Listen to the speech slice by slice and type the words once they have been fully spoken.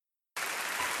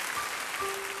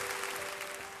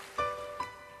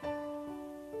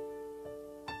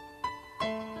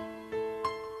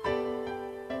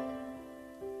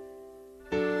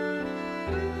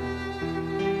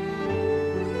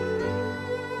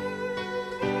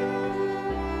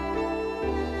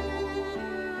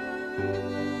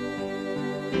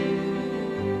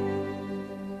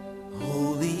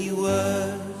Holy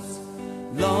words,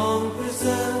 long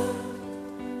preserved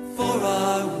for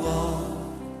our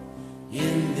walk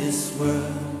in this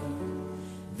world,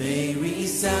 they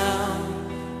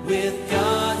resound with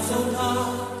God's own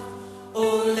heart.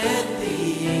 Oh, let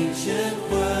the ancient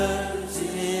words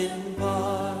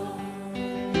impart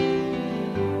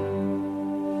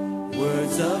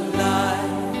words of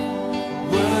life,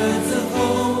 words of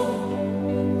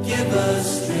hope. Give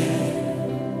us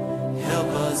strength, help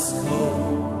us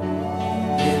cope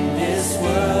in this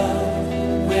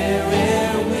world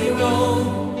where'er we roam.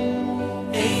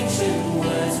 Ancient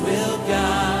words will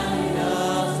guide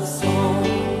us home.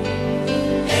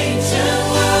 Ancient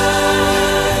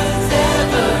words,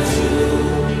 ever true,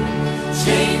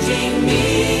 changing me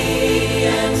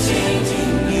and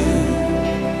changing you.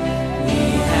 We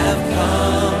have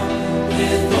come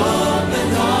with open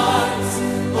hearts.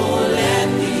 Oh, let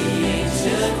the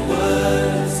ancient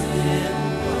words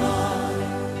impart.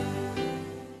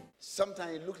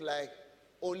 Sometimes it looks like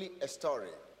only a story.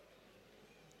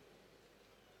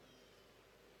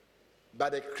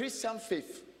 But the Christian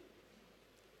faith,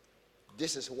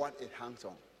 this is what it hangs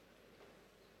on.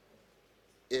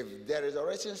 If the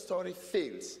resurrection story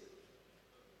fails,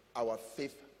 our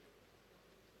faith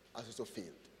has also failed.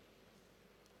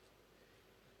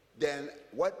 Then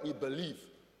what we believe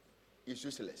is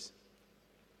useless.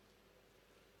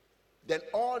 Then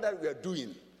all that we are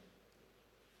doing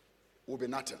will be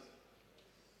nothing.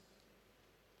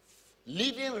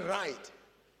 Living right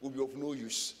will be of no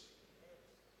use.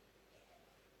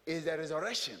 It's the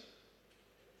resurrection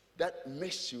that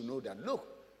makes you know that, look,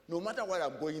 no matter what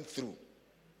I'm going through,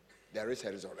 there is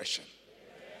a resurrection.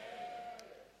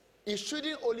 It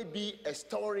shouldn't only be a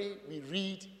story we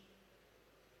read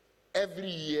every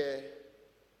year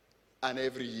and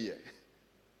every year,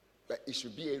 but it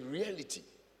should be a reality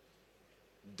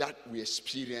that we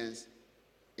experience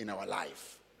in our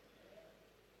life.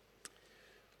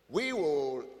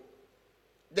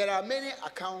 There are many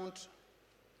accounts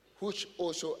which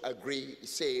also agree the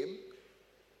same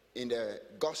in the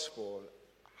gospel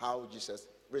how Jesus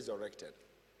resurrected.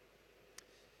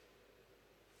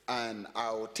 And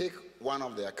I'll take one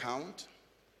of the account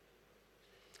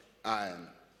and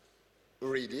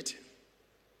read it.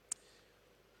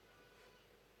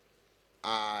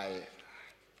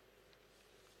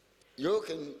 You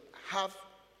can have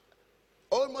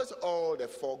almost all the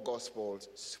four gospels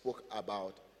spoke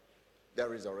about the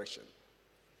resurrection.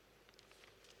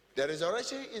 The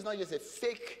resurrection is not just a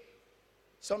fake,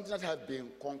 something that has been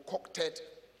concocted,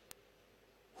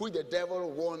 which the devil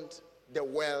wants the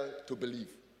world to believe.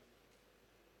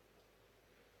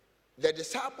 The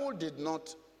disciple did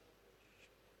not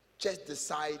just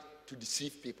decide to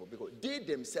deceive people, because they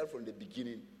themselves from the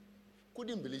beginning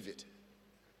couldn't believe it.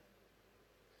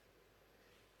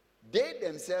 They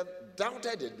themselves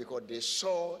doubted it because they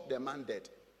saw the man dead.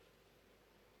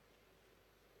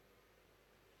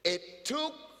 It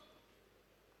took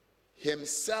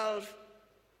himself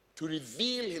to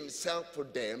reveal himself to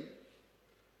them.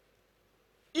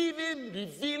 Even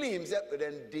revealing himself to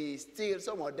them,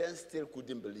 some of them still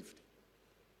couldn't believe it.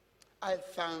 I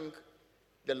thank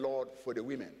the Lord for the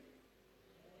women.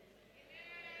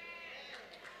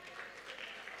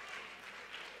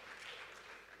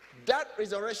 That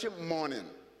resurrection morning,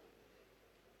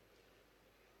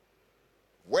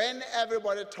 when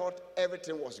everybody thought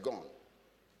everything was gone,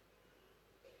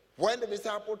 when the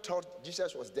disciples thought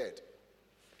Jesus was dead,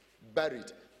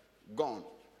 buried, gone,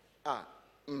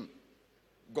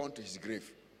 gone to his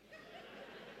grave.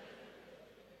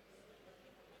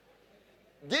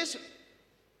 These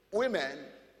women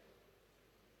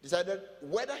decided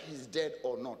whether he's dead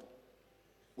or not,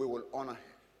 we will honor him.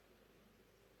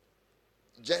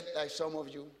 Just like some of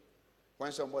you,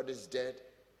 when somebody is dead,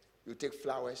 you take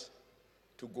flowers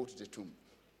to go to the tomb.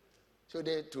 So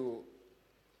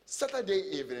Saturday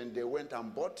evening, they went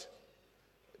and bought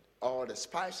all the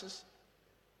spices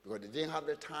because they didn't have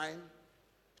the time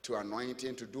to anoint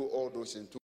him, to do all those things,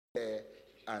 to prepare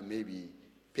and maybe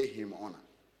pay him honor.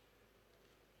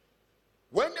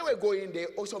 When they were going, they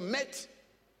also met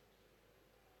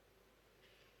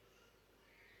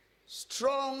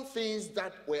strong things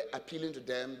that were appealing to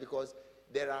them because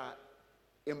there are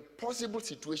impossible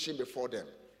situations before them.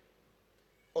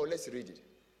 Oh, let's read it.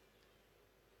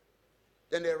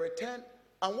 Then they returned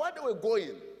And while they were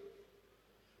going,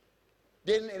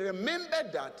 they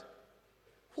remembered that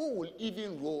who will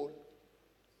even roll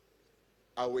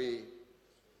away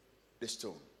the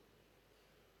stone?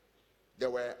 There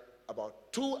were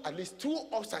at least two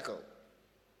obstacles: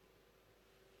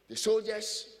 the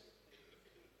soldiers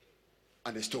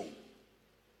and the stone.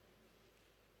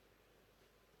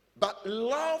 But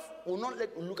love will not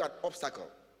let you look at obstacle.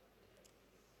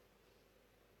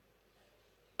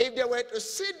 If they were to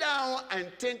sit down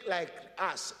and think like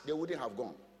us, they wouldn't have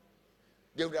gone.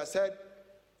 They would have said,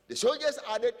 the soldiers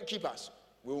are there to keep us.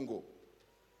 We won't go.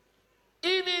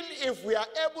 Even if we are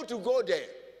able to go there,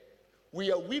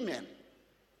 we are women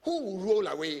who will roll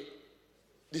away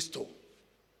the stone.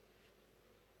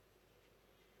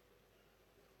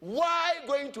 Why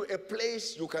going to a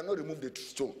place you cannot remove the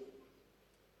stone?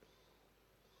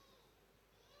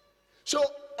 So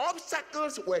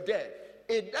obstacles were there.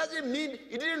 It doesn't mean,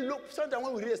 it didn't look, sometimes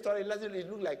when we read a story, it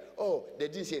looked like, oh, they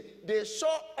didn't say it. They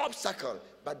saw obstacle,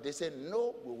 but they said,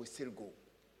 no, we will still go.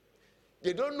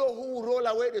 They don't know who will roll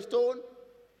away the stone,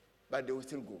 but they will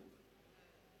still go.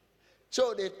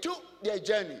 So they took their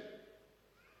journey.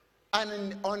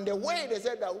 And on the way, they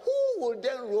said that who will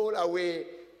then roll away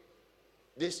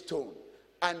this stone?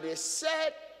 And they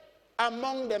said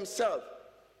among themselves,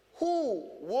 who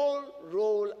will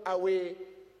roll away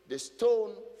the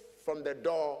stone from the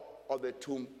door of the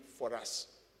tomb for us?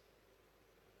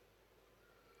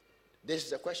 This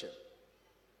is a question.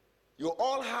 You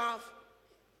all have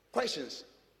questions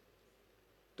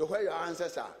to where your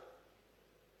answers are.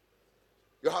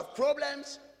 You have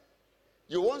problems,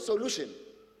 you want solution.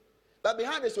 But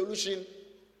behind the solution,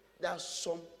 there are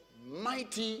some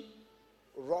mighty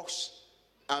rocks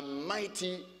and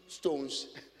mighty stones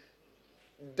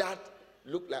that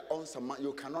look like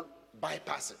unsurmountable. You cannot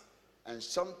bypass it. And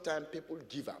sometimes people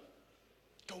give up.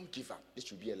 Don't give up. This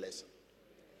should be a lesson.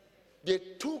 They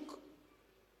took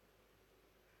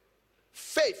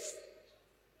faith.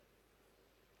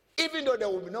 Even though there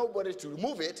will be nobody to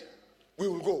remove it, we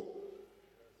will go.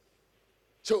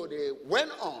 So they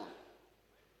went on.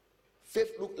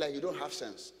 Faith looked like you don't have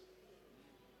sense.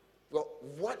 Well,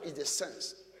 what is the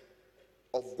sense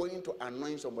of going to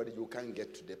anoint somebody you can't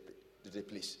get to the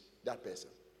place, that person?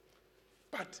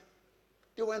 But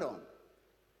they went on.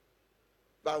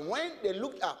 But when they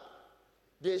looked up,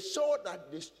 they saw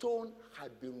that the stone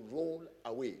had been rolled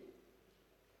away,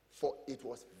 for it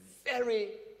was very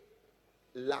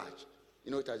large.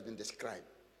 You know, it has been described.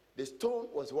 The stone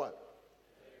was what?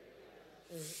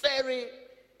 Very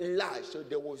large. So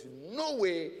there was no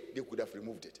way they could have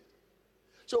removed it.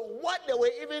 So what they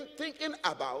were even thinking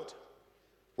about,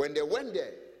 when they went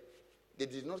there, they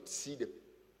did not see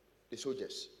the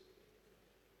soldiers.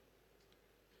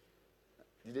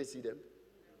 Did they see them?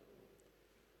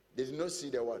 They did not see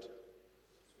the what?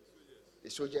 The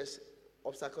soldiers.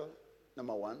 Obstacle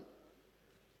number one.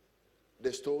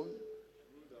 The stone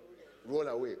roll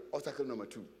away. Obstacle number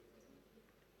two.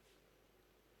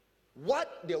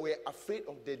 What they were afraid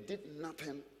of, they did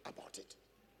nothing about it.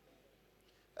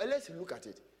 Let's look at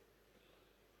it.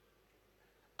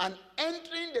 And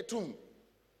entering the tomb,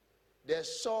 they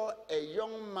saw a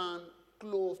young man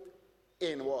clothed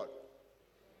in what?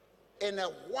 In a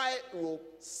white robe,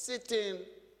 sitting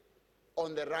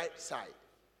on the right side.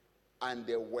 And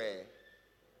they were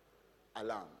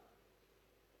alarmed.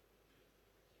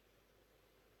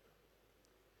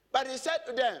 But he said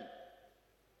to them,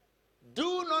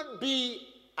 do not be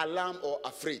alarmed or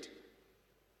afraid.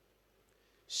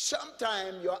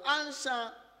 Sometimes your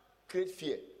answer creates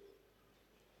fear.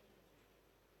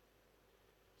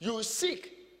 You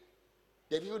seek.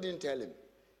 The people didn't tell him.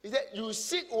 He said, you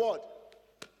seek what?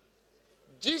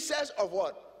 Jesus of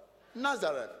what?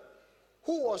 Nazareth.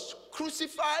 Who was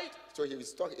crucified. So he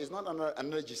was talking, it's not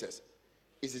another Jesus.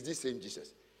 It is this same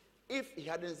Jesus. If he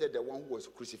hadn't said the one who was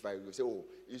crucified, we would say, oh,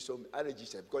 it's some other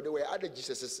Jesus. Because there were other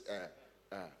Jesuses.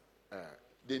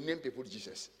 They named people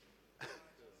Jesus.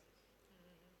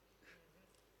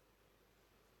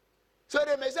 So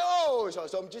they may say, oh, so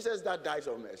some Jesus that died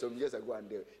some years ago, and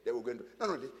they were going to.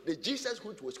 No, the Jesus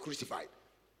who was crucified.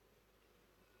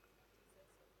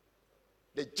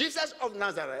 The Jesus of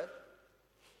Nazareth,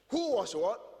 who was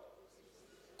what?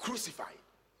 Crucified.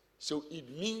 So it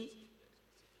means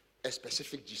a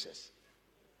specific Jesus.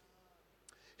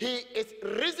 He is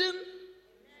risen.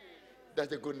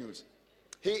 That's the good news.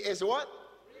 He is what?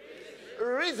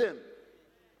 Risen.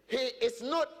 He is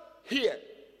not here.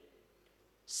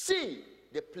 See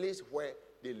the place where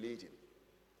they laid him.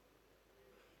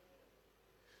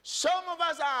 Some of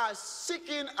us are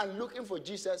seeking and looking for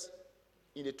Jesus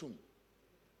in the tomb.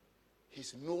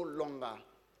 He's no longer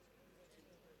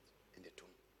in the tomb.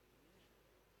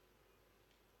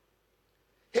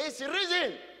 He's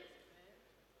risen.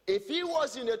 If he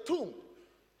was in the tomb,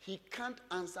 he can't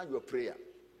answer your prayer.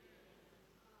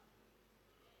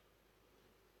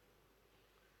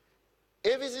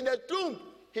 If he's in the tomb,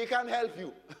 he can't help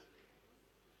you.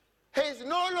 He's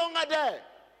no longer there.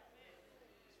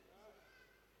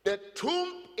 The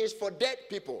tomb is for dead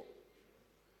people,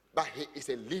 but he is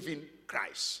a living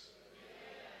Christ.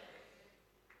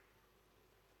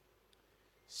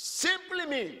 Simply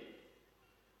mean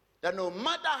that no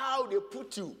matter how they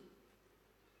put you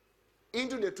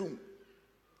into the tomb,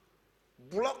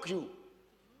 block you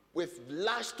with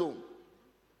large stone,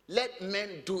 let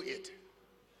men do it.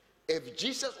 If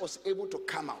Jesus was able to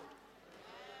come out,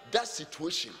 that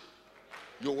situation,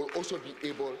 you will also be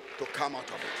able to come out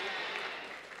of it.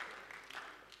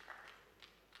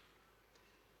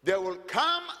 They will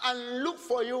come and look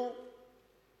for you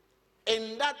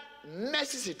in that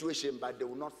messy situation, but they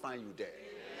will not find you there.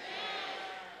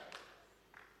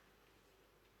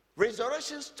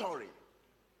 Resurrection story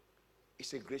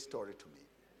is a great story to me.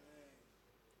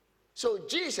 So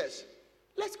Jesus,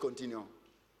 let's continue.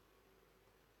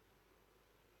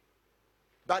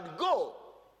 But go,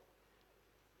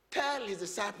 tell his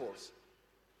disciples,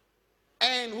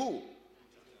 and who?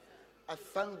 I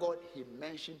thank God he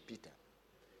mentioned Peter.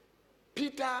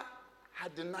 Peter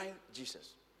had denied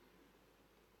Jesus.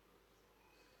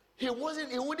 He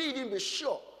wouldn't even be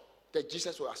sure that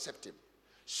Jesus will accept him.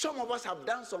 Some of us have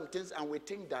done some things and we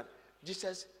think that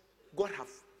God have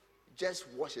just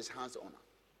washed his hands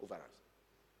over us.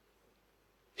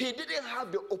 He didn't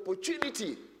have the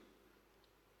opportunity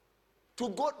to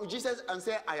go to Jesus and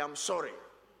say, I am sorry.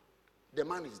 The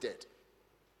man is dead.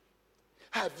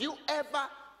 Have you ever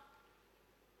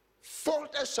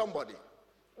faulted somebody,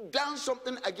 done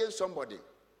something against somebody,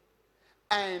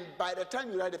 and by the time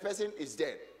you realize the person is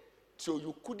dead, so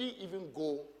you couldn't even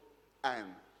go and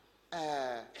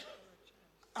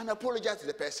apologize to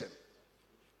the person?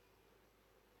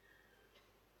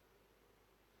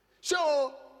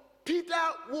 So Peter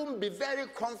won't be very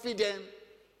confident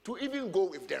to even go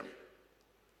with them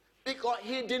because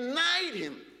he denied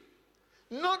him.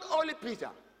 Not only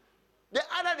Peter, the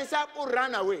other disciple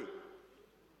ran away.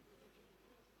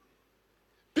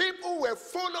 People were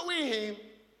following him,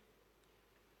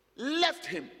 left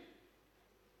him.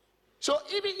 So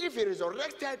even if he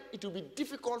resurrected, it will be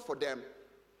difficult for them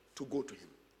to go to him.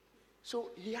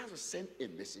 So he has to send a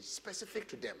message specific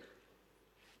to them.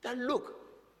 That look,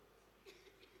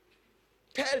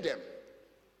 tell them,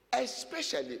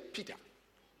 especially Peter,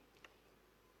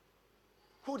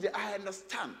 who I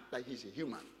understand that he's a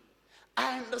human.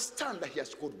 I understand that he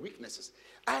has got weaknesses.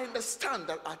 I understand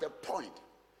that at a point,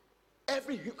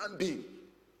 every human being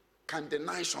can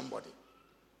deny somebody.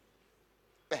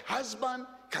 A husband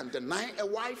can deny a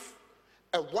wife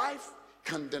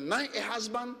can deny a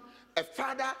husband, a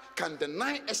father can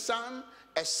deny a son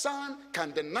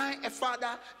can deny a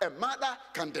father, a mother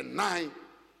can deny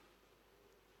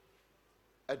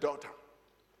a daughter.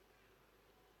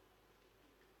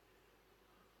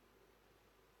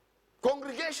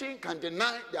 Congregation can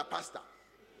deny their pastor,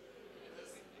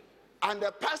 and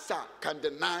the pastor can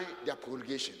deny their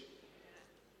congregation.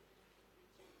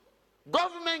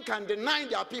 Government can deny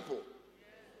their people,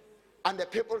 and the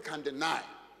people can deny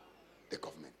the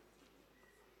government.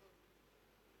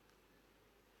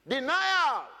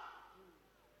 Denial.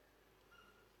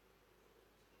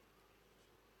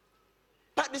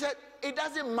 But they said it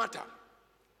doesn't matter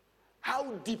how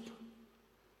deep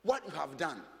what you have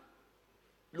done.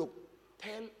 Look,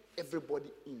 tell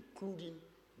everybody, including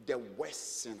the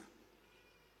worst sinner.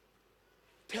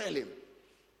 Tell him,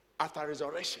 after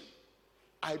resurrection,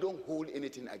 I don't hold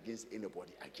anything against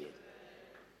anybody again.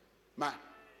 My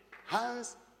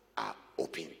hands are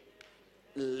open.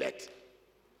 Let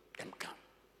them come.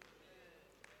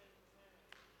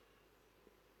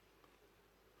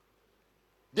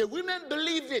 The women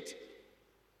believed it.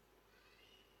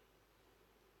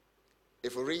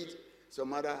 If we read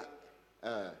some other,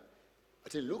 I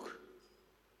think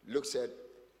Luke said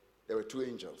there were two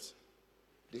angels.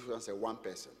 This one said one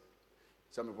person.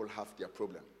 Some people have their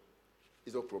problem.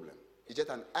 It's no problem. It's just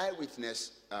an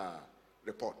eyewitness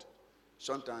report.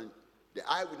 Sometimes the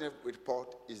eyewitness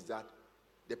report is that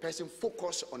the person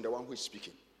focused on the one who is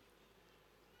speaking.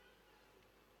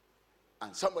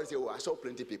 And somebody say, oh, I saw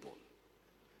plenty of people.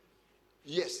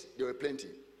 Yes, there were plenty.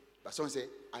 But someone say,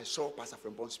 I saw Pastor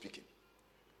Frempong speaking.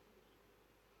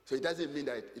 So it doesn't mean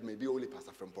that it may be only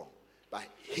Pastor Frempong, but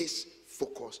his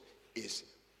focus is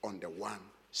on the one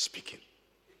speaking.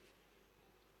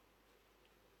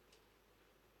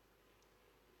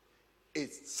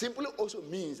 It simply also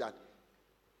means that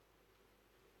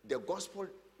the gospel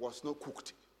was not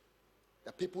cooked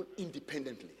The people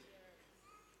independently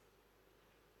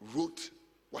wrote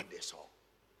what they saw.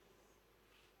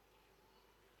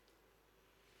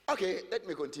 Okay, let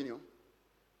me continue.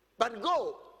 But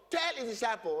go, tell his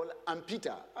disciple and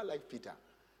Peter, I like Peter,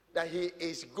 that he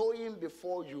is going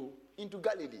before you into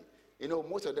Galilee. You know,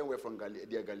 most of them were from Galilee,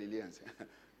 they are Galileans.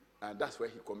 And that's where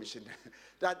he commissioned them.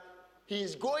 That he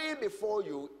is going before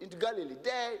you into Galilee.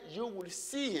 There you will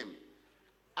see him,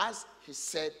 as he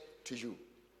said to you.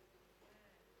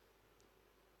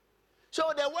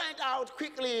 So they went out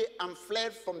quickly and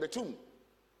fled from the tomb.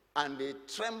 And they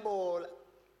trembled,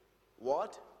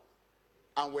 what?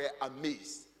 And were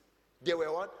amazed. They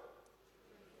were what?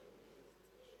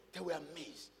 They were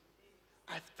amazed.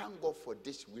 I thank God for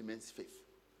this women's faith.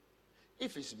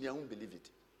 If it's me, I won't believe it.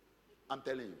 I'm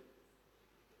telling you.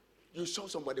 You saw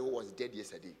somebody who was dead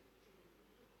yesterday.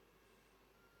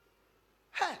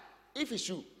 Hey, if it's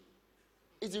you,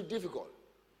 it's difficult.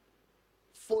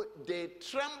 For they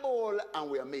trembled and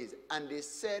were amazed, and they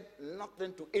said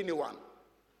nothing to anyone,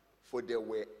 for they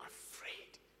were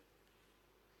afraid.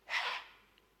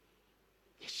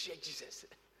 Hey, Jesus.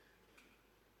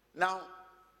 Now,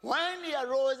 when he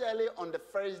arose early on the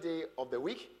first day of the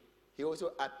week, he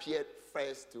also appeared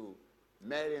first to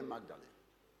Mary Magdalene,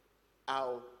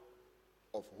 out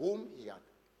of whom he had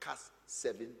cast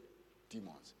 7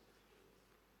 demons.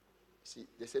 See,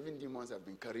 the 7 demons have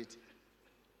been carried.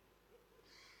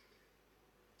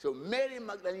 So Mary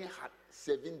Magdalene had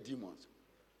 7 demons,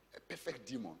 a perfect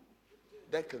demon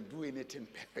that can do anything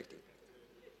perfectly.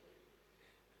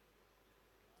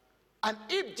 And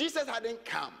if Jesus hadn't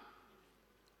come,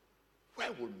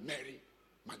 where would Mary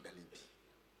Magdalene be?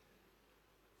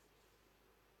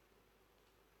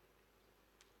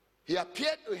 He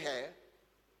appeared to her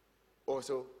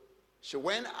also. She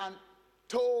went and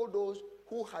told those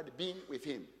who had been with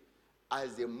him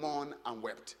as they mourned and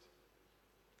wept.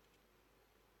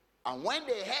 And when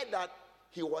they heard that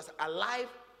he was alive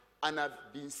and had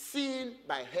been seen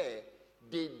by her,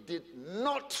 they did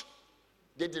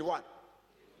what?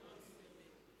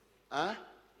 Huh?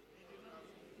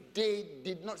 They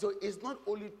did not. So it's not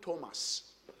only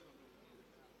Thomas.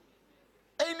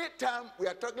 Anytime we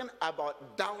are talking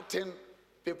about doubting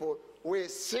people, we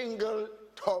single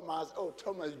Thomas. Oh,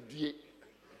 Thomas B.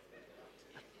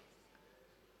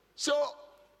 So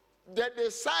the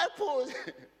disciples,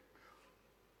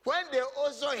 when they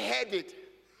also heard it,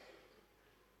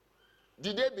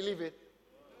 did they believe it?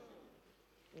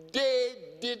 They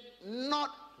did not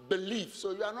believe.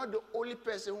 So you are not the only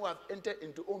person who have entered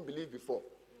into unbelief before.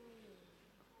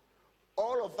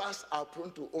 All of us are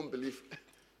prone to unbelief,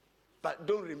 but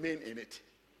don't remain in it.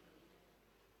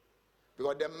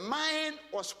 Because the mind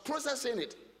was processing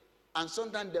it, and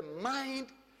sometimes the mind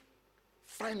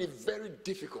finds it very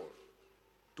difficult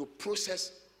to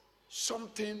process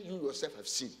something you yourself have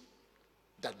seen,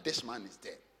 that this man is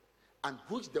dead, and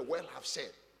which the world have said,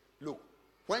 look,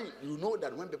 when you know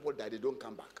that when people die, they don't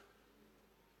come back.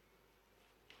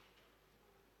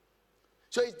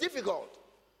 So it's difficult.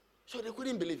 So they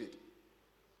couldn't believe it.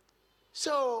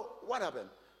 So what happened?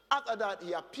 After that,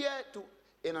 he appeared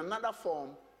in another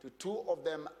form to 2 of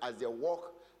them as they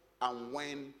walked and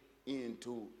went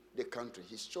into the country.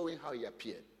 He's showing how he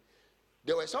appeared.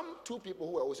 There were some 2 people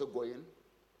who were also going.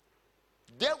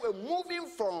 They were moving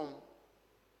from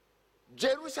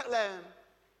Jerusalem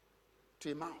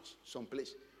to Emmaus,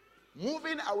 someplace.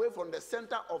 Moving away from the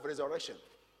center of resurrection.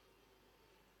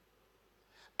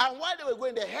 And while they were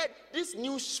going, they heard this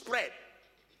news spread.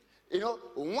 You know,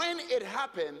 when it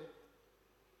happened,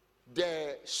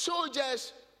 the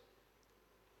soldiers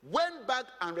went back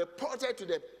and reported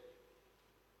to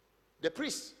the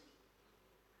priests.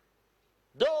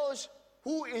 Those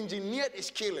who engineered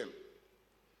his killing.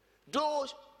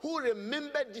 Those who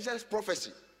remembered Jesus'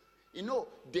 prophecy. You know,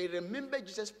 they remembered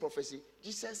Jesus' prophecy.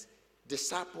 Jesus'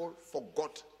 disciple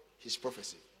forgot his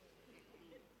prophecy.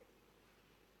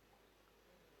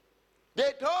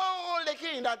 They told the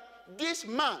king that this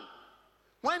man,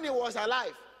 when he was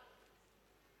alive,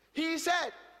 he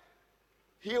said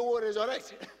he will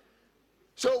resurrect.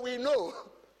 So we know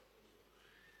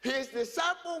his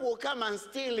disciple will come and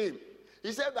steal him.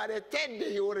 He said by the 3rd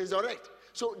day he will resurrect.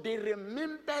 So they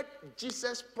remembered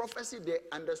Jesus' prophecy. They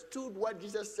understood what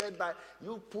Jesus said by,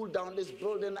 you pull down this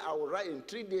building, I will rise in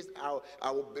 3 days,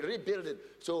 I will rebuild it.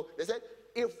 So they said,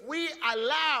 if we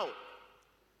allow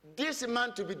this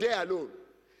man to be there alone,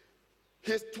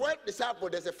 his 12th disciple,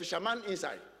 there's a fisherman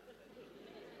inside.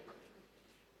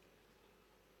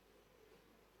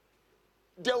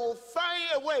 They will find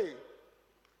a way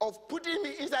of putting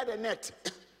me inside the net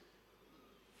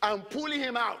and pulling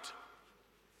him out.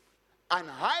 and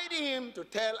hiding him to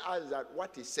tell us that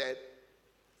what he said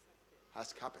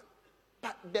has happened.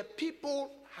 But the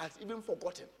people has even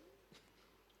forgotten.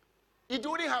 It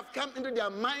wouldn't have come into their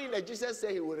mind that Jesus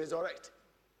said he will resurrect.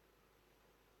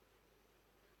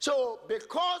 So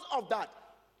because of that,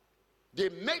 they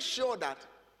make sure that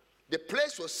the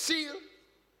place was sealed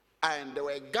and there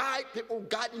were people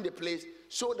guarding the place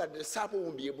so that the disciples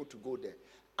won't be able to go there.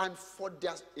 And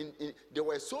they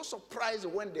were so surprised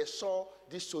when they saw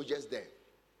these soldiers there.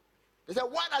 They said,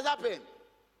 what has happened?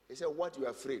 He said, what you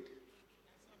are afraid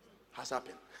has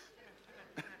happened.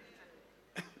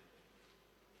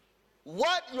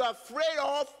 What you are afraid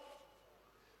of,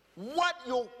 what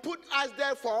you put us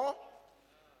there for,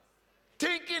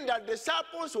 thinking that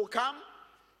disciples will come,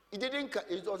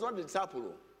 it was not the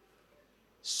disciple.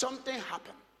 Something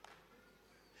happened.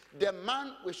 The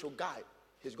man we should guide,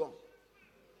 he's gone.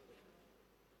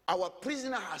 Our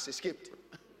prisoner has escaped.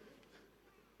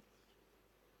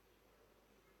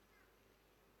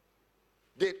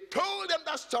 They told them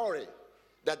that story,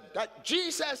 that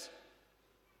Jesus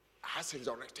has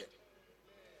resurrected.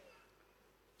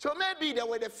 So maybe they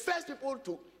were the first people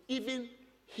to even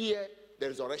hear the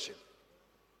resurrection.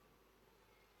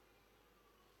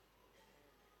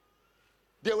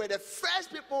 They were the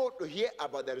first people to hear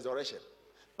about the resurrection,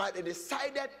 but they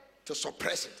decided to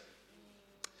suppress it.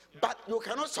 But you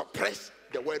cannot suppress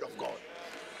the word of God.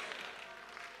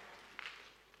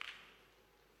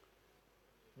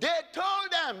 They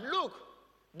told them, look,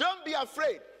 don't be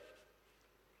afraid.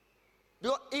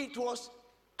 Because it was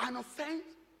an offense.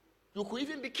 You could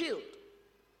even be killed.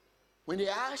 When they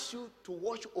asked you to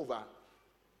watch over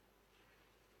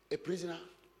a prisoner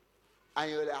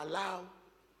and you allow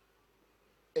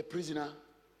a prisoner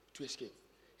to escape.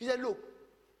 He said, look,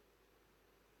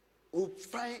 we'll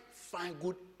find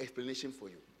good explanation for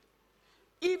you.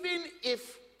 Even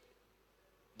if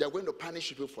they're going to punish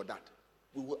people for that,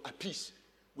 we will appease.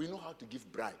 We know how to give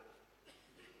bribe.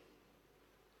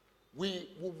 We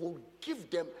will give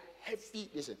them heavy,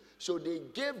 listen. So they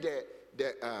gave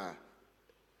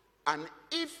and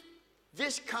if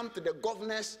this comes to the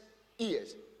governor's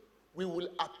ears, we will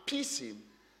appease him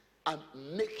and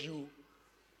make you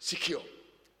secure.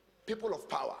 People of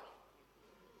power.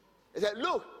 They said,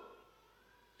 look,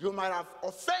 you might have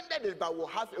offended it, but we'll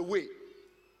have a way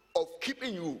of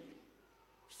keeping you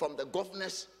from the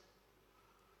governor's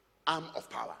arm of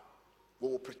power. We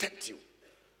will protect you.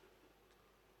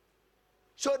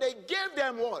 So they gave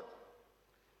them what?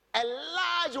 A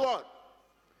large what?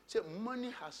 So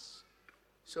money has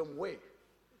some way.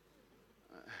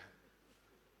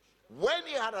 When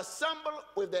he had assembled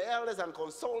with the elders and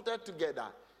consulted together,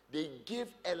 they gave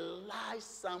a large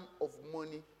sum of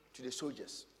money to the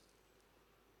soldiers.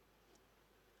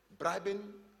 Bribing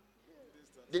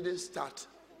didn't start.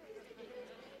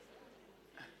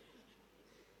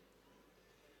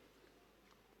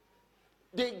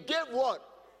 They gave what?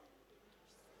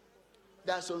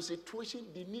 There are some situations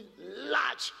they need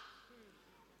large.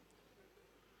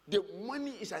 The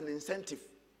money is an incentive.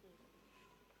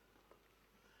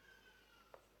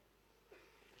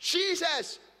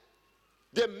 Jesus,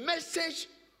 the message,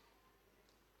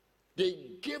 they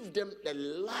gave them the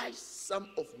large sum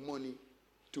of money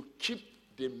to keep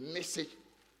the message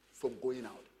from going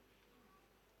out.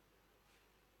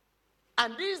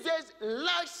 And these days,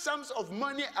 large sums of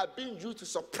money are being used to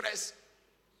suppress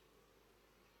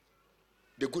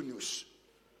the good news.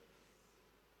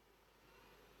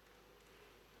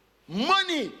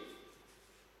 Money,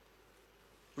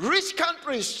 rich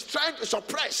countries trying to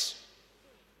suppress.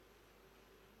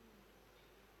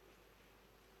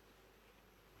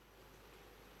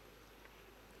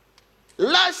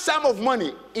 Large sum of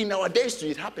money in our days too,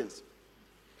 it happens.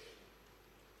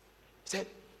 He said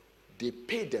they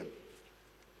pay them.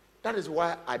 That is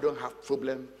why I don't have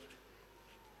problem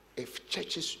if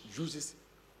churches uses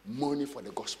money for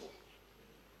the gospel.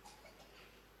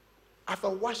 After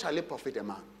what shall it profit a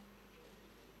man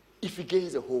if he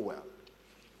gains the whole world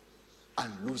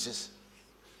and loses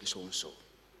his own soul?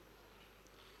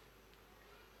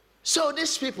 So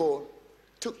these people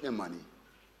took the money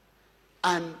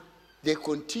and they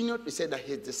continued to say that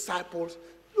his disciples,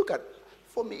 look at,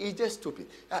 for me, it's just stupid.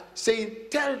 Saying,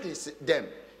 tell them,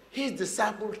 his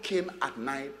disciples came at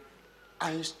night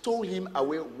and stole him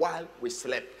away while we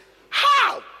slept.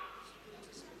 How?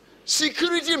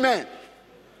 Security men.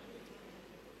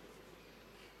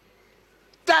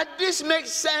 That this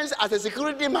makes sense as a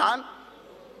security man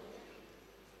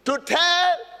to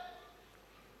tell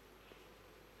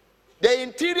the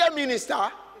interior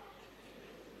minister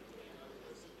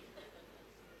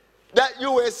that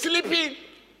you were sleeping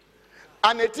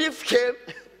and a thief came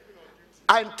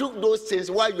and took those things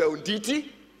while you were on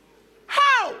duty?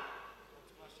 How?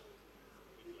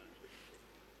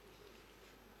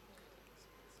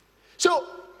 So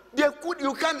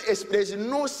there's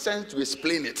no sense to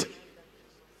explain it.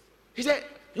 He said,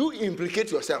 you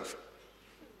implicate yourself.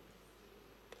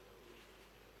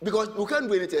 Because you can't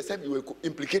do anything except you will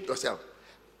implicate yourself.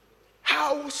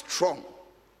 How strong?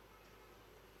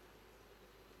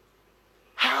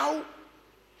 How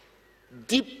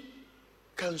deep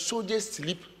can soldiers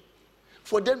sleep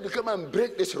for them to come and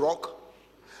break this rock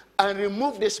and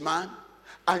remove this man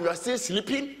and you are still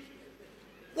sleeping?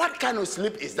 What kind of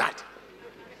sleep is that?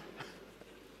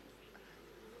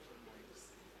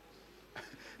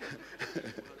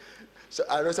 So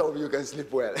I know some of you can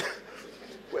sleep well.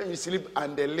 When you sleep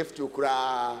and they lift you,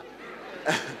 cry.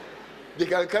 They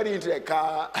can carry you into a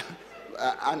car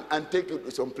and take you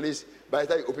to some place. By the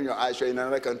time you open your eyes, you're in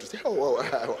another country. Say,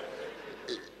 oh,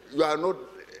 you are not.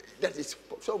 That is,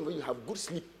 some of you have good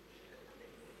sleep.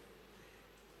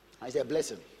 It's a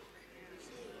blessing.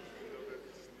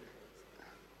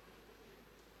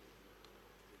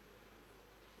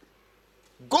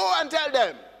 Go and tell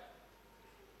them.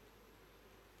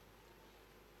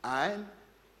 And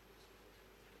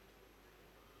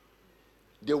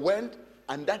they went,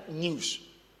 and that news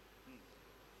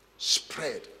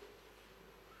spread.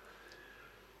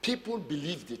 People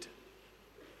believed it,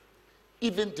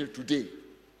 even till today.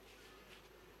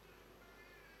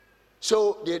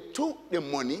 So they took the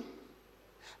money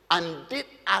and did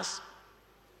as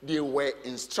they were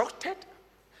instructed,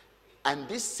 and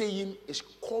this saying is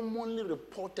commonly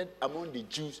reported among the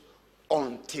Jews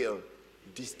until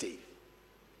this day.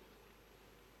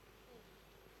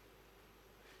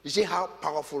 You see how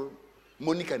powerful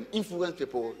money can influence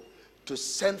people to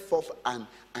send forth and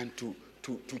to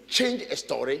change a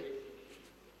story.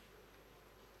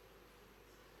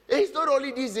 It's not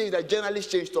only these days that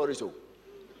journalists change stories. So.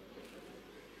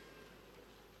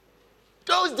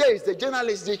 Those days, the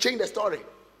journalists, they change the story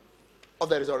of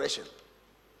the resurrection.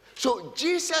 So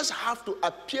Jesus have to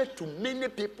appear to many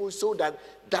people so that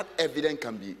that evidence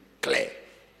can be clear.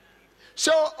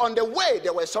 So on the way,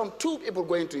 there were two people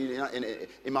going to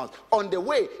Emmaus. On the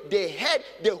way, they heard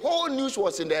the whole news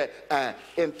was in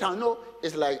town. No,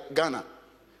 it's like Ghana.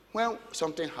 When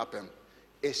something happened,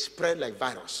 it spread like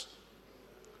virus.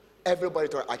 Everybody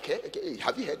thought, okay,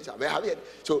 have you heard this? Have you heard?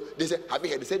 So they said, have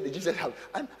you heard? They said, Jesus have.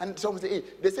 And someone said, hey,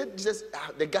 they said, Jesus,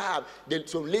 the guy,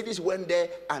 some ladies went there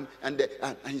and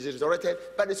he's resurrected.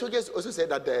 But the soldiers also said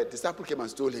that the disciple came and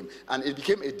stole him. And it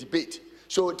became a debate.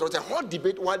 So it was a hot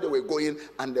debate while they were going,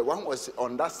 and the one was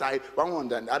on that side, one on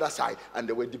the other side, and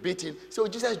they were debating. So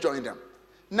Jesus joined them.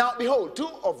 Now, behold, two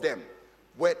of them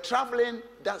were traveling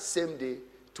that same day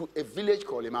to a village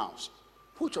called Emmaus,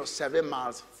 which was 7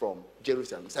 miles from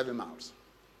Jerusalem, 7 miles.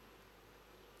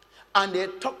 And they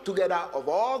talked together of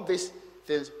all these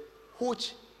things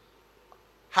which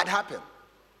had happened.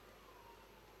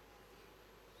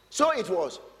 So it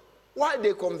was, while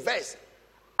they conversed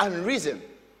and reasoned,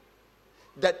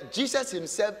 that Jesus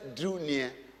himself drew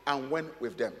near and went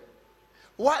with them.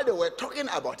 While they were talking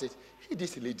about it, hey,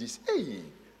 these ladies, hey,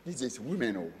 this is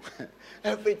women. Oh.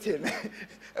 everything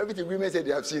women say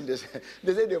they have seen this.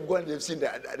 They say they've gone, they've seen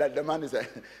that the man is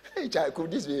like, hey, child,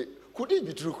 could it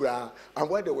be true? And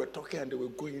while they were talking and they were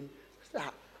going,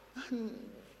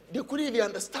 they couldn't even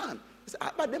understand.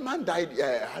 But the man died,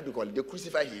 how do you call it? They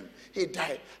crucified him. He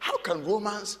died. How can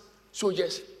Romans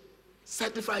soldiers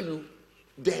certify you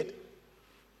dead?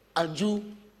 And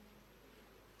you,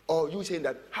 or you saying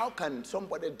that, how can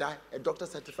somebody die, a doctor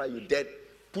certify you dead,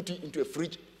 put you into a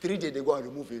fridge, 3 days they go and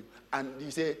remove it, and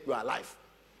you say you are alive?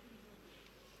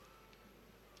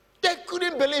 They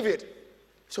couldn't believe it.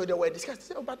 So they were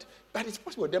discussing, oh, but it's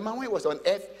possible. The man when he was on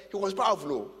earth, he was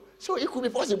powerful. So it could be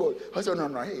possible. I said,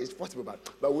 no, hey, it's possible,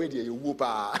 but wait here, you whoop.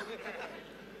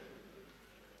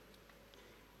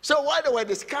 So while they were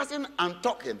discussing and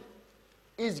talking,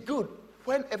 it's good.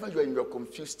 Whenever you are in your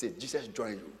confused state, Jesus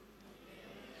joined you.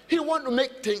 He wants to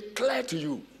make things clear to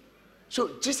you.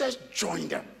 So Jesus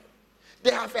joined them. They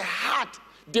have a heart.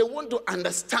 They want to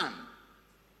understand.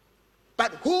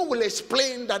 But who will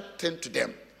explain that thing to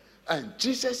them? And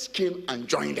Jesus came and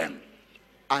joined them.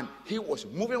 And he was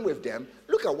moving with them.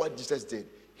 Look at what Jesus did.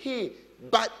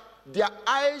 But their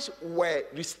eyes were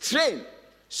restrained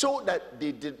so that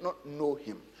they did not know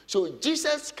him. So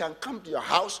Jesus can come to your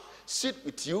house, sit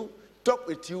with you, talk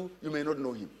with you, you may not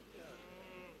know him.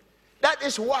 That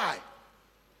is why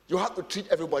you have to treat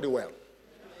everybody well.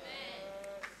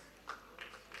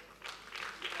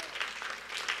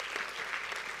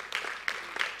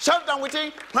 Sometimes we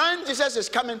think when Jesus is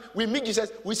coming, we meet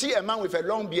Jesus, we see a man with a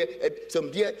long beard,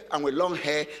 some beard and with long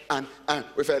hair and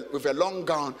with a long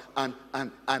gown and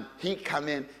he come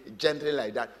in gently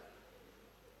like that.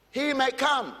 He may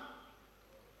come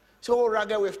so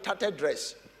ragged with tattered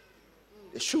dress,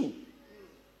 a shoe,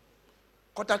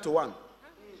 1:45,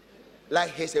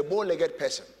 like he's a bow-legged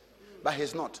person, but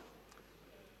he's not.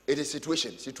 It is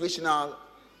situational.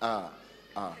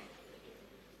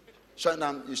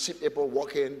 Sometimes you see people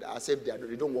walking as if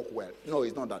they don't walk well. No,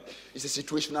 it's not that. It's a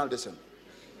situational lesson.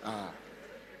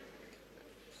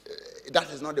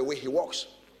 That is not the way he walks.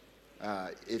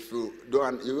 If you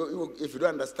don't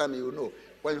understand, you will know.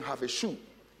 When you have a shoe,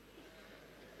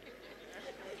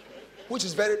 which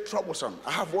is very troublesome.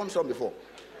 I have worn some before.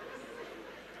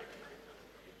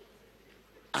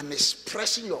 And it's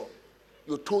pressing your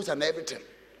toes and everything.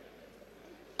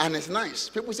 And it's nice.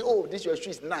 People say, oh, this your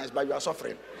shoe is nice, but you are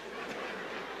suffering.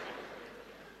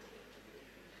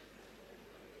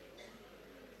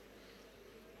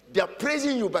 They are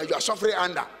praising you, but you are suffering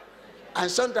under. And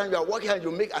sometimes you are walking and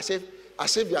you make as if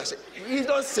you are sick. He's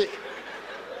not sick.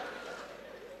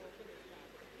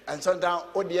 And sometimes,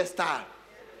 oh, dear star.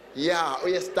 Yeah, oh,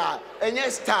 yes, star. And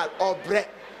yes, star or bread.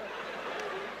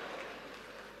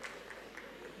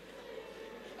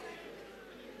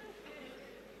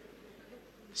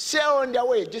 Share on their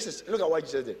way. Jesus, look at what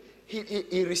Jesus did.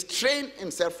 He restrained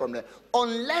himself from them.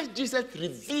 Unless Jesus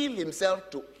revealed himself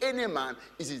to any man,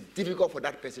 it is difficult for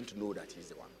that person to know that he's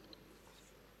the one.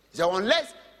 So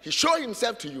unless he shows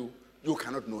himself to you, you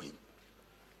cannot know him.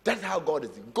 That's how God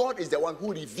is. God is the one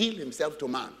who revealed himself to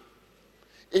man.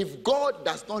 If God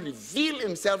does not reveal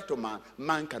himself to man,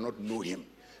 man cannot know him.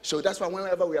 So that's why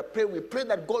whenever we pray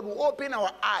that God will open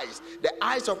our eyes, the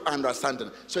eyes of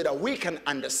understanding, so that we can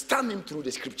understand him through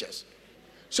the scriptures.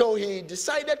 So he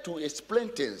decided to explain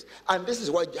things, and this is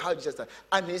how Jesus said.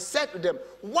 And he said to them,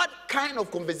 what kind of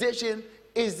conversation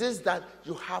is this that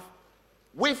you have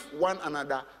with one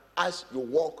another as you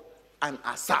walk and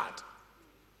are sad?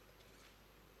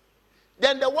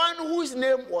 Then the one whose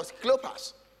name was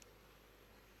Cleopas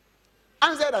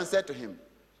answered and said to him,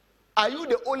 are you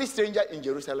the only stranger in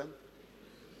Jerusalem?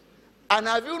 And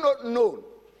have you not known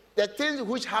the things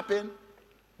which happen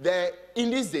there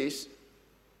in these days?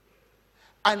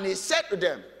 And he said to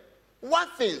them,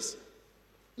 what things?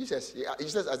 Jesus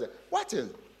answered, what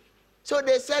things? So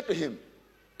they said to him,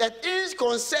 the things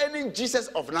concerning Jesus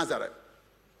of Nazareth,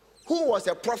 who was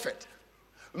a prophet,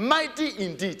 mighty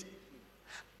indeed,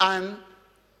 and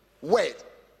word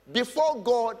before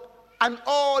God and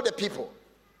all the people,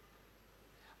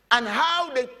 and how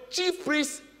the chief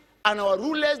priests and our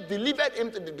rulers delivered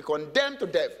him to be condemned to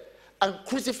death and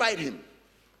crucified him.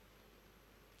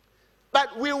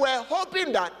 But we were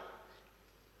hoping that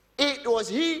it was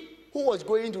he who was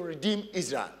going to redeem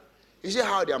Israel. You see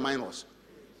how their mind was.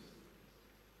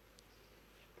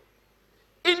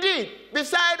 Indeed,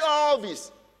 beside all this,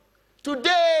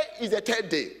 today is the third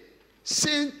day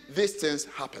since these things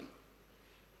happened.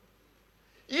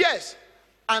 Yes,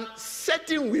 and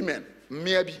certain women,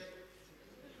 maybe,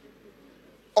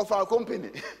 of our company,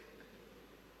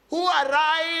 who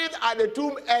arrived at the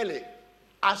tomb early,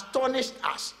 astonished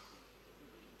us.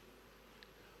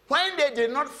 When they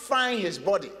did not find his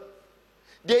body,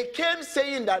 they came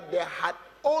saying that they had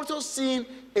also seen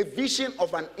a vision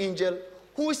of an angel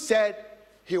who said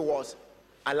he was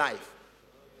alive.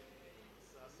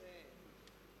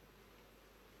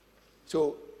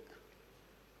 So,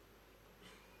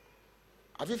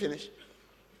 have you finished?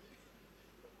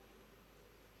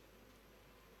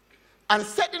 And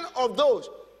certain of those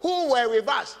who were with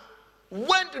us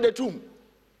went to the tomb,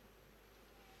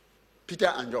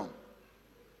 Peter and John.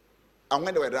 And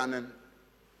when they were running,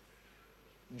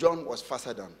 John was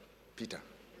faster than Peter.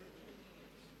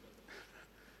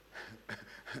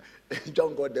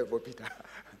 John got there for Peter.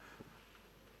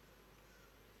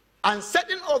 And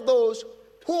certain of those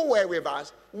who were with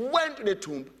us went to the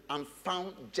tomb and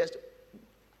found just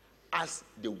as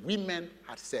the women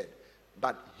had said,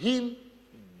 but him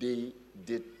they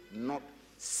did not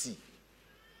see.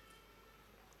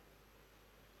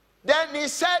 Then he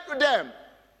said to them,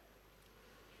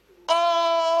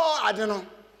 oh, I don't know.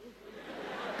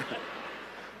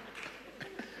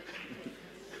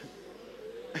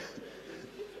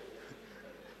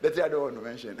 That's what I don't want to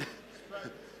mention.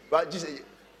 But just say,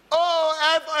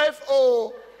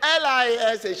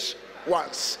 OFFOLISH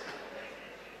once.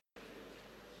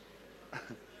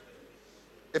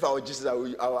 If I were Jesus, I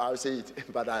would say it,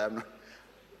 but I am not.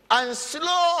 And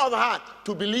slow of heart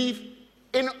to believe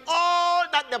in all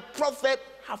that the prophet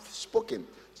have spoken.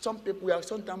 Some people are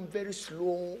sometimes very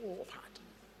slow of heart.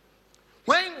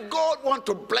 When God wants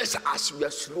to bless us, we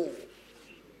are slow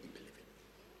in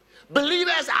believing.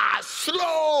 Believers are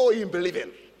slow in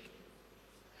believing.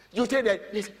 You say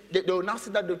that they will now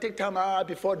say that they'll take time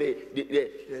before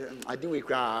I do it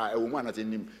cry a woman at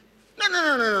him.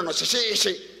 No.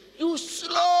 You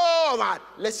slow man.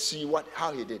 Let's see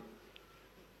how he did.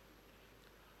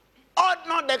 Ought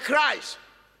not the Christ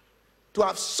to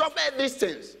have suffered these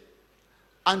things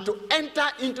and to enter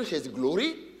into his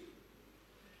glory?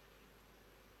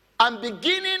 And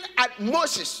beginning at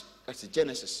Moses, that's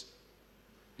Genesis,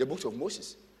 the books of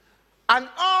Moses, and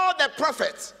all the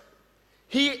prophets,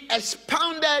 he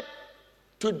expounded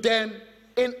to them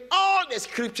in all the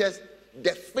scriptures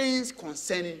the things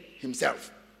concerning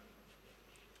himself.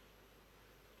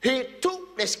 He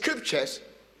took the scriptures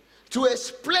to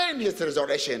explain his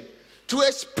resurrection, to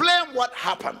explain what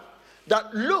happened.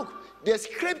 That look, the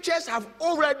scriptures have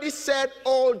already said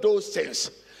all those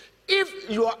things. If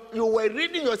you were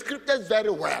reading your scriptures very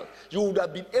well, you would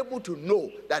have been able to know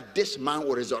that this man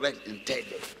will resurrect in 3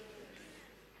 days.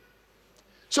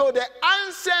 So the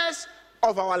answers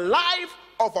of our life,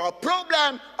 of our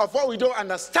problem, of what we don't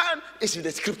understand is in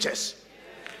the scriptures.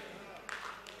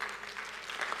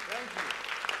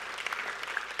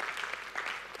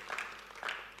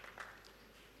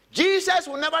 Jesus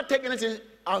will never take anything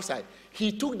outside.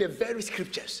 He took the very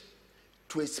scriptures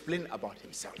to explain about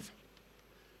himself.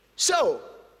 So,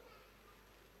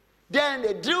 then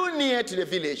they drew near to the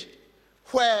village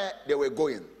where they were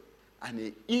going, and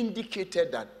he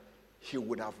indicated that he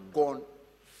would have gone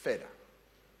further.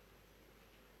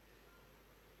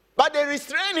 But they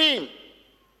restrained him,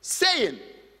 saying,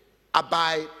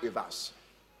 "Abide with us."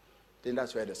 Then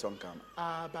that's where the song comes.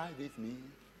 Abide with me.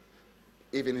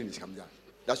 Even in this comes down.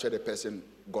 That's where the person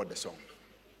got the song.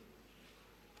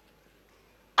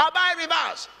 Abide with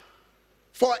us,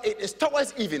 for it is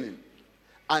towards evening,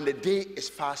 and the day is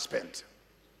far spent.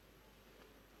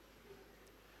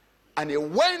 And he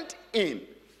went in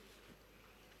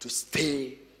to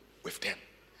stay with them.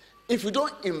 If you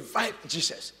don't invite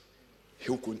Jesus,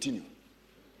 he will continue.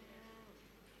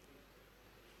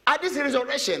 At this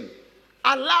resurrection,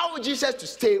 allow Jesus to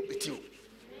stay with you.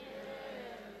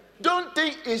 Don't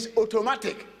think it's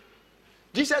automatic.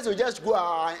 Jesus will just go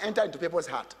and enter into people's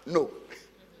heart. No.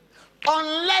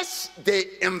 Unless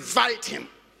they invite him.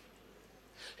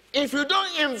 If you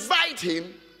don't invite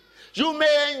him, you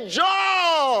may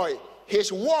enjoy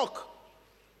his work,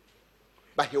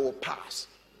 but he will pass.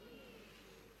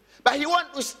 But he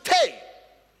wants to stay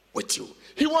with you.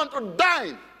 He wants to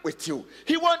dine with you.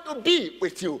 He wants to be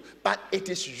with you. But it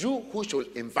is you who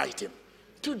should invite him.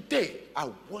 Today, I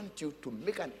want you to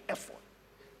make an effort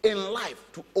in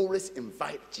life to always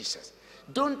invite Jesus.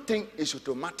 Don't think it's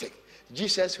automatic.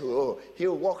 Jesus,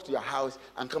 he'll walk to your house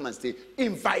and come and stay.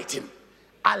 Invite him.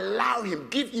 Allow him.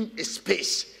 Give him a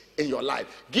space in your life.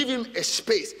 Give him a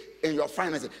space in your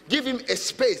finances. Give him a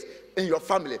space in your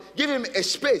family. Give him a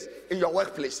space in your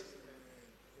workplace.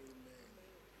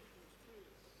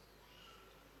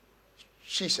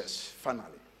 Jesus, finally.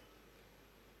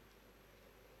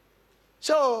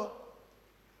 So,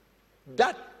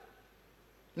 that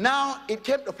now it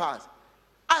came to pass,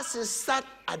 as he sat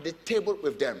at the table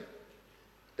with them,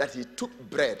 that he took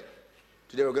bread.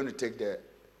 Today we're going to take the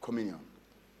communion.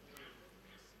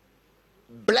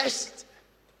 Blessed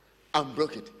and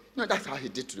broke it. You know, that's how he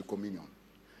did to the communion.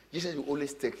 Jesus will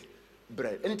always take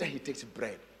bread. Anytime he takes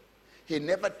bread, he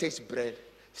never takes bread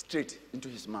straight into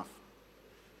his mouth.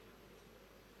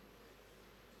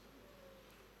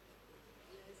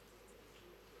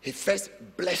 He first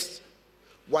blessed.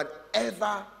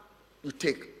 Whatever you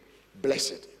take,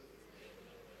 bless it.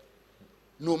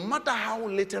 No matter how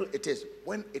little it is,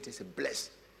 when it is blessed,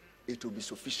 it will be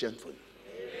sufficient for you.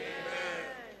 Amen.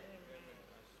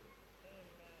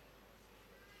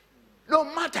 No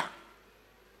matter.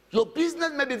 Your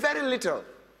business may be very little.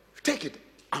 Take it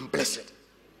and bless it.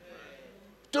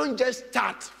 Don't just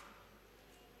start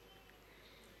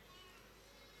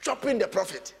chopping the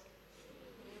profit.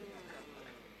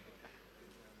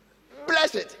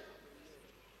 Bless it.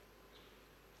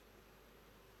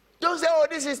 Don't say, oh,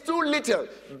 this is too little.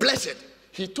 Bless it.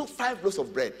 He took 5 loaves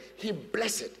of bread. He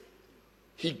blessed it.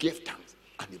 He gave thanks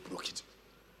and he broke it.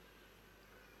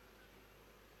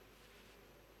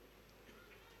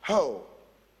 How?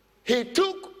 He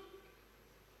took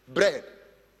bread.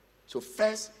 So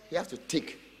first he has to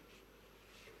take.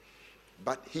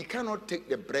 But he cannot take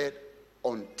the bread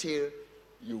until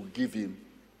you give him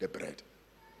the bread.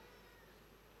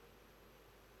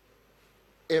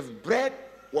 If bread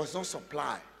was not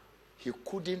supplied, he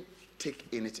couldn't take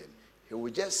anything. He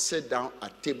would just sit down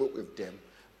at table with them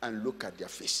and look at their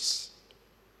faces.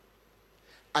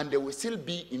 and they will still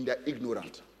be in their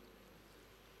ignorance.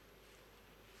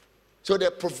 So they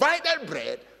provided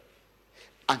bread,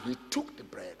 and he took the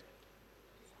bread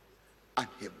and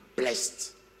he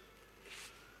blessed.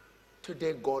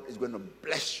 Today, God is going to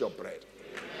bless your bread.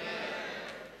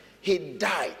 He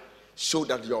died so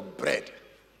that your bread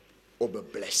will be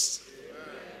blessed.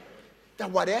 That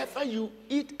whatever you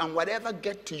eat and whatever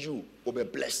get to you will be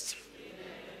blessed.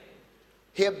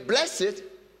 He blessed it,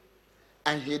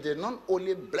 and he did not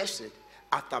only bless it,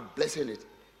 after blessing it,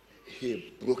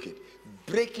 he broke it.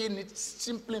 Breaking it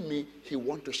simply means he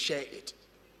wants to share it.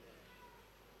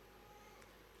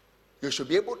 You should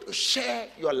be able to share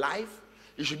your life.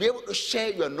 You should be able to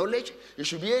share your knowledge. You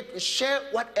should be able to share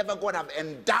whatever God has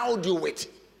endowed you with.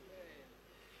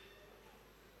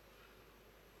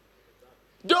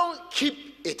 Don't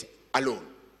keep it alone.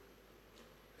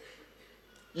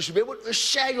 You should be able to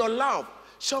share your love.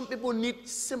 Some people need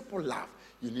simple love.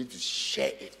 You need to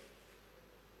share it.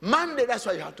 Monday, that's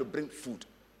why you have to bring food.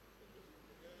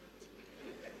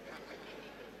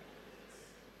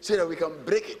 So that we can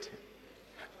break it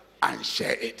and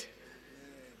share it.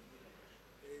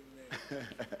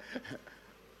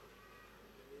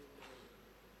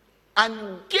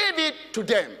 And gave it to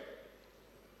them.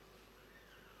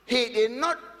 He did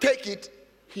not take it,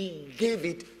 he gave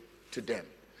it to them.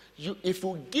 If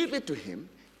you give it to him,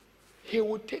 he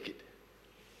will take it,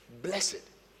 bless it,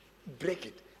 break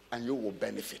it, and you will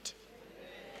benefit.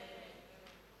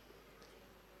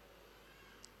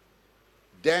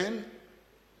 Then,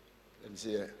 let me see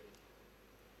here.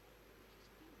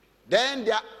 Then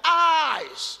their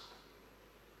eyes,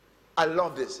 I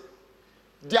love this.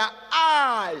 Their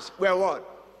eyes were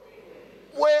what?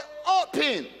 Were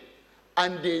open,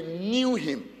 and they knew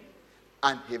him,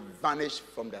 and he vanished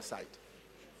from their sight.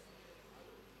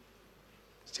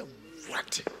 So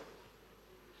what?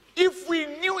 If we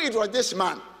knew it was this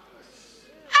man,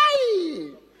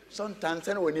 sometimes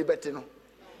we need better know.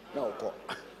 No,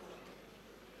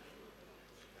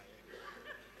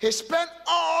 he spent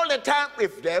all the time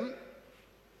with them.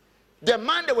 The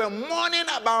man they were mourning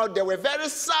about, they were very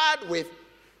sad with.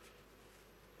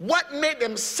 What made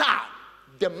them sad?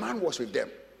 The man was with them.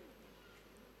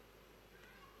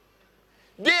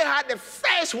 They had the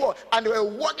first word, and they were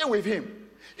walking with him.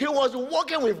 He was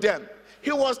walking with them.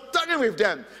 He was talking with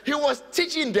them. He was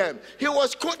teaching them. He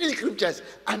was quoting scriptures,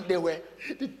 and they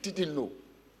didn't know.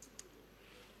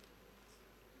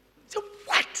 So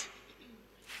what?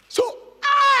 So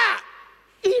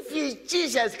if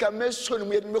Jesus can make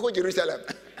Jerusalem,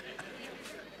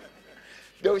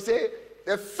 they will say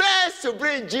the first to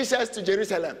bring Jesus to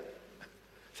Jerusalem.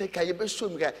 Say, can you be sure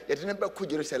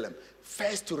Jerusalem?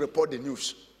 First to report the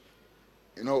news.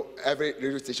 You know, every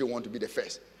radio station wants to be the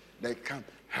first. They come,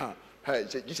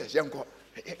 say, Jesus,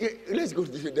 let's go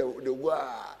to the war.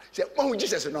 Say, oh,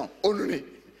 Jesus, no, only.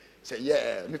 Say,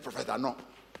 yeah, me prophet, no.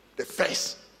 The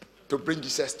first to bring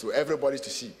Jesus to everybody to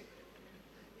see.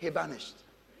 He vanished.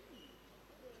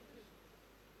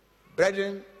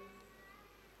 Brethren,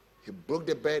 he broke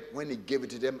the bread when he gave it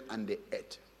to them, and they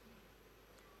ate.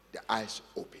 The eyes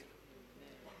open.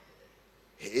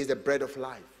 He is the bread of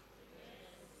life.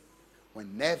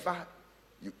 Whenever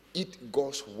you eat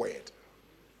God's word,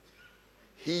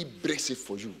 he breaks it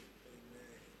for you.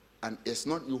 And it's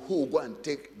not you who will go and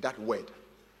take that word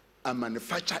and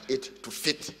manufacture it to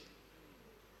fit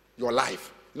your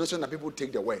life. You know, some people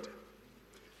take the word.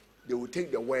 They will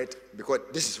take the word because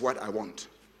this is what I want,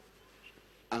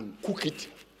 and cook it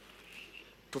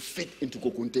to fit into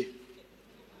kokunte.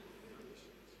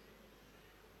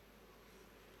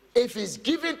 If it's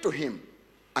given to him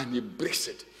and he breaks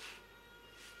it,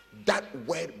 that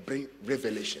word brings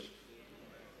revelation.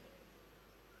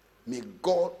 May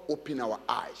God open our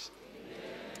eyes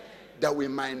that we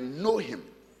might know him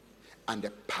and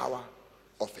the power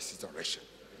of his resurrection.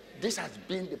 This has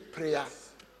been the prayer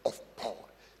of Paul,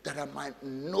 that I might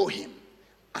know him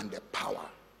and the power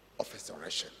of his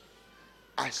resurrection.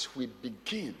 As we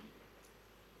begin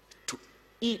to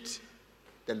eat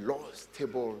the Lord's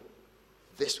table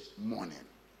this morning,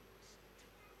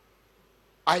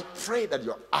 I pray that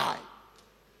your eye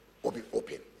will be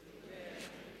open.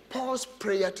 Paul's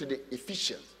prayer to the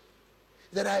Ephesians,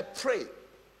 that I pray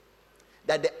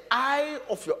that the eye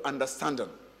of your understanding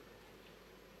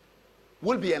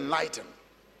will be enlightened.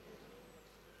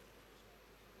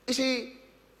 You see,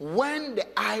 when the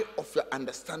eye of your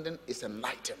understanding is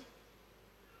enlightened,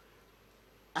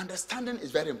 understanding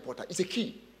is very important. It's a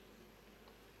key.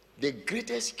 The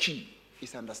greatest key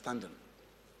is understanding.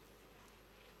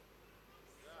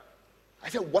 I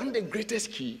said one of the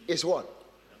greatest key is what?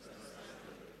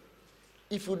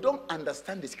 If you don't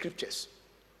understand the scriptures,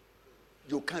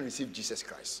 you can't receive Jesus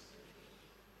Christ.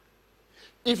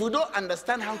 If you don't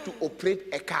understand how to operate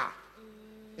a car,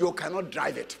 you cannot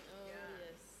drive it.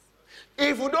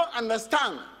 If you don't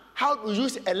understand how to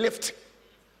use a lift,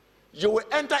 you will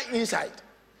enter inside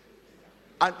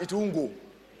and it won't go.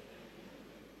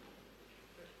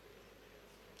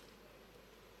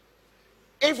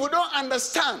 If you don't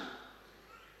understand,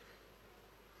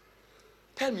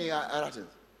 tell me,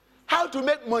 how to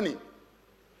make money,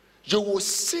 you will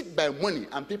sit by money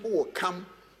and people will come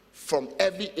from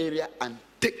every area and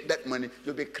take that money.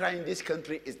 You'll be crying, this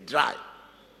country is dry.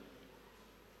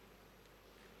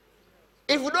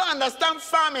 If you don't understand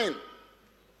farming,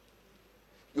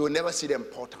 you will never see the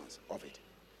importance of it.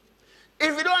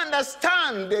 If you don't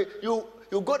understand, you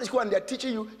go to school and they're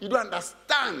teaching you, you don't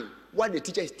understand what the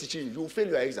teacher is teaching you, you will fail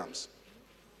your exams.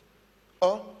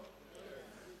 Or,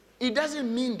 it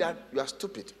doesn't mean that you are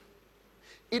stupid.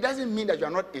 It doesn't mean that you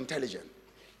are not intelligent.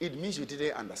 It means you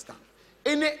didn't understand.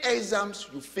 Any exams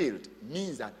you failed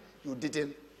means that you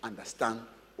didn't understand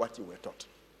what you were taught.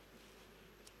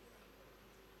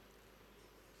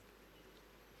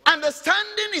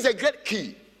 Understanding is a great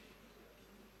key.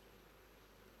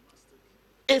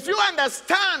 If you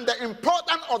understand the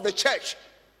importance of the church,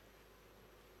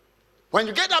 when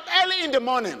you get up early in the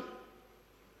morning,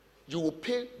 you will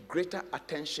pay greater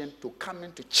attention to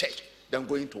coming to church than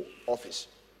going to office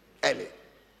early.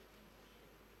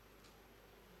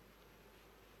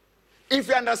 If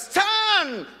you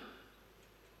understand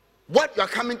what you are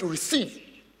coming to receive,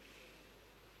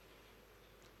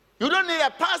 you don't need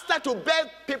a pastor to beg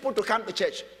people to come to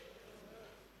church.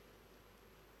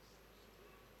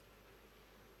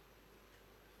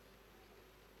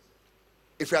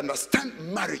 If you understand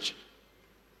marriage,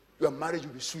 your marriage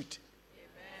will be sweet.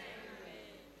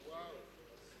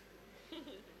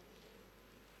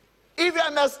 If you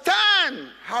understand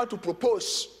how to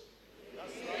propose,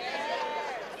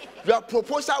 your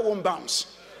proposal won't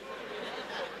bounce.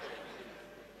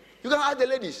 You can ask the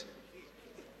ladies.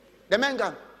 The men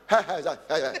can,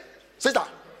 sister,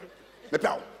 me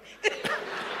pow.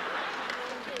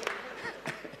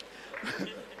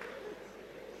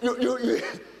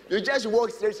 You just walk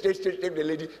straight the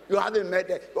lady. You haven't met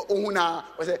her.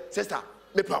 Oh, say, sister,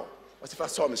 me pow. What's if I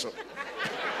saw me so?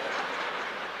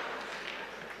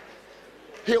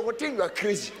 He will think you are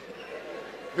crazy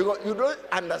because you don't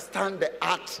understand the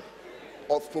art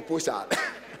of proposal.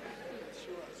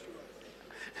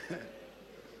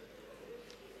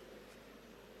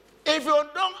 If you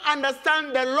don't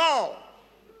understand the law,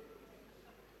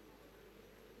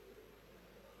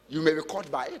 you may be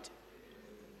caught by it.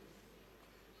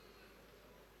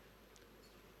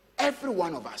 Every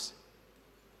one of us,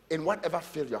 in whatever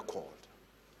field you are called,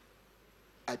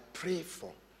 I pray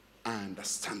for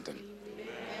understanding. Amen.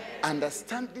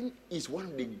 Understanding is one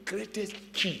of the greatest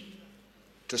keys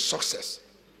to success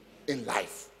in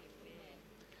life.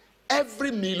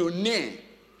 Every millionaire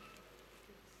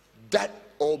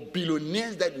or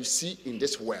billionaires that you see in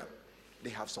this world,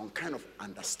 they have some kind of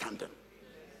understanding.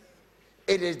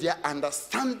 It is their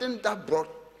understanding that brought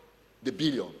the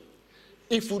billion.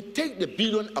 If you take the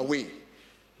billion away,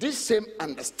 this same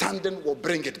understanding will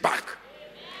bring it back.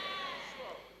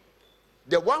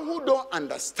 The one who don't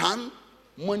understand,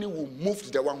 money will move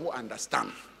to the one who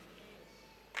understands.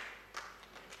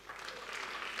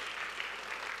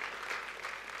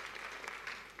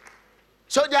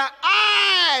 So their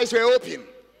eyes were open.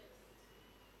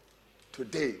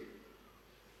 Today,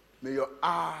 may your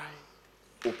eye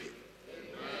open.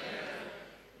 Amen.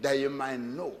 That you might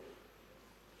know.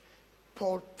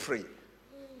 Paul prayed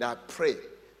that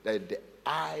the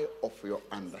eye of your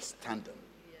understanding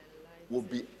will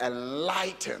be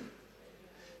enlightened,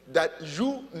 that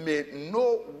you may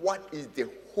know what is the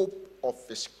hope of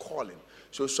his calling.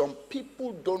 So some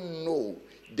people don't know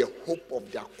the hope of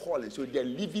their calling, so they're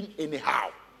living anyhow.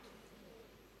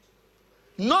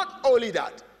 Not only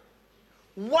that,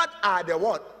 what are the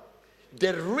what?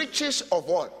 The riches of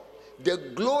what? The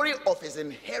glory of his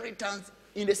inheritance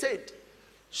in the saint.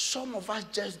 Some of us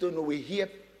just don't know. We hear.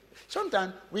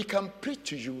 Sometimes we can preach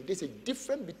to you. There's a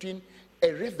difference between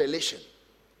a revelation.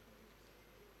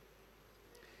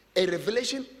 A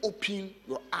revelation opens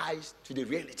your eyes to the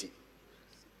reality.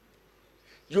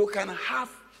 You can have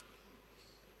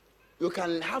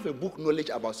a book knowledge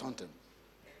about something,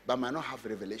 but might not have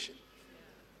revelation.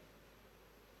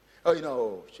 Oh,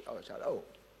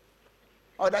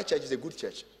 that church is a good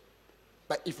church.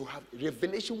 But if you have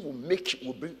revelation, will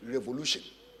bring revolution.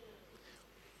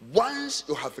 Once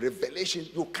you have revelation,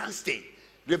 you can't stay.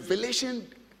 Revelation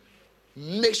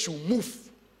makes you move.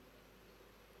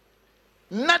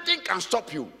 Nothing can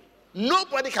stop you.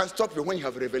 Nobody can stop you when you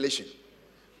have revelation.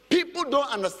 People don't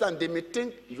understand. They may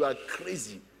think you are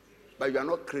crazy, but you are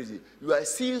not crazy. You are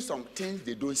seeing some things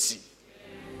they don't see.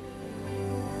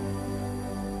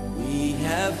 We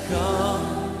have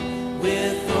come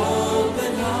with